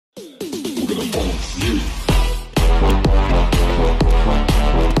But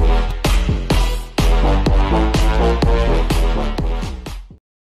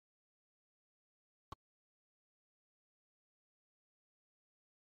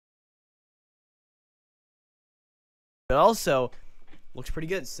also looks pretty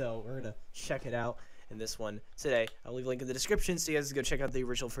good, so we're gonna check it out in this one today. I'll leave a link in the description so you guys can go check out the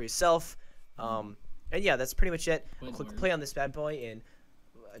original for yourself. And yeah, that's pretty much it. I'll click play on this bad boy, and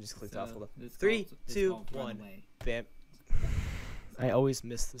I just clicked off. Hold on. 3, 2, 1, bam. I always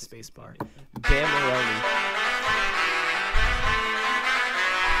miss the space bar. Bam Maroni.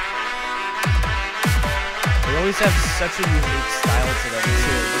 They always have such a unique style to them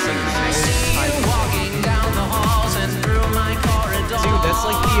too. It's like walking down the halls and through my corridor. Dude, that's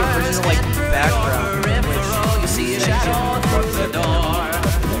like the original like background. You see a shadow through the door.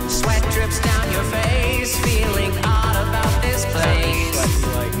 Sweat drips down your face, feeling odd about this place.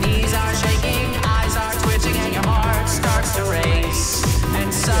 Knees are shaking, eyes are twitching, and your heart starts to race.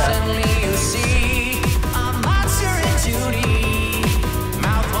 And suddenly you see a monster in 2D.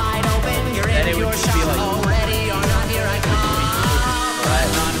 Mouth wide open, you're in your shop.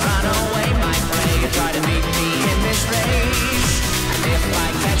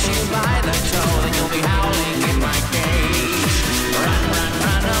 By the toe, then you'll be howling in my cage. Run, run,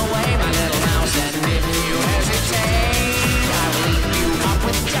 run away, my little mouse, and if you hesitate, I will eat you up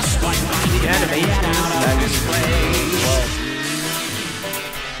with just one bite. Get out of this place.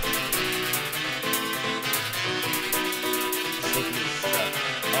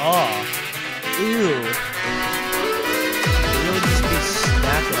 Oh, ew. You really just be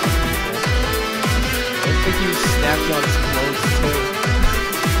snapped on people. I think he was snapped on his clothes too.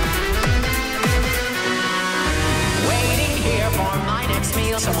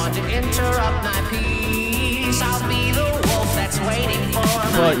 Someone to interrupt my peace. I'll be the wolf that's waiting for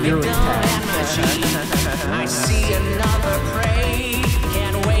my victim and my sheep. I see another prey,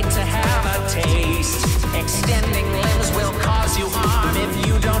 can't wait to have a taste. Extending limbs will cause you harm if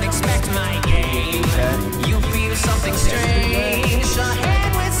you don't expect my game. You feel something strange, a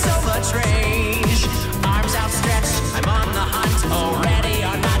hand with so much range. Arms outstretched, I'm on the hunt. Already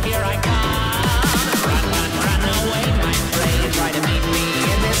or not, here I come. Run, run, run away, my prey. Try to beat me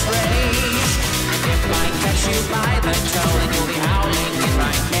in this race. And if I catch you by the toe, then you'll be howling in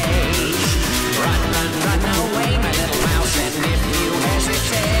my cage. Run, run, run away, my little mouse. And if you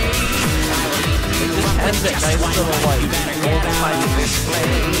hesitate, I will eat you up with just one bite. You better get out of this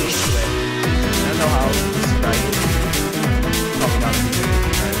place. I don't know how to describe it. Probably not too good.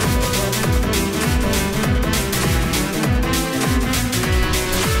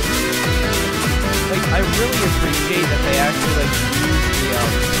 Like, I really appreciate that they actually like use the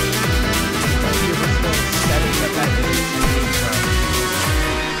original setting that image came from.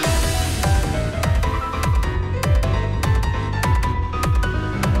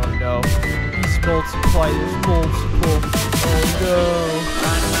 Oh no, these multiply, there's multiple. Oh no.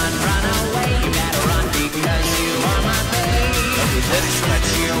 Run, run, run away, you better run because you are my babe. Okay, this touch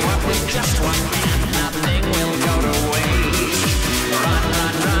you up with just one hand, nothing will go to waste. Run,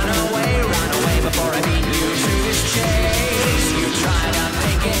 run, run away before I beat you to this chase. You try to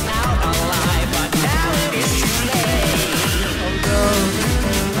make it out alive, but now it is too late. Oh no,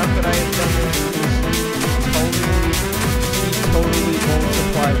 how could I have done this? Totally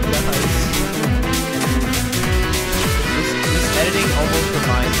multiplied guys. This editing almost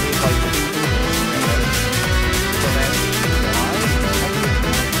reminds me of like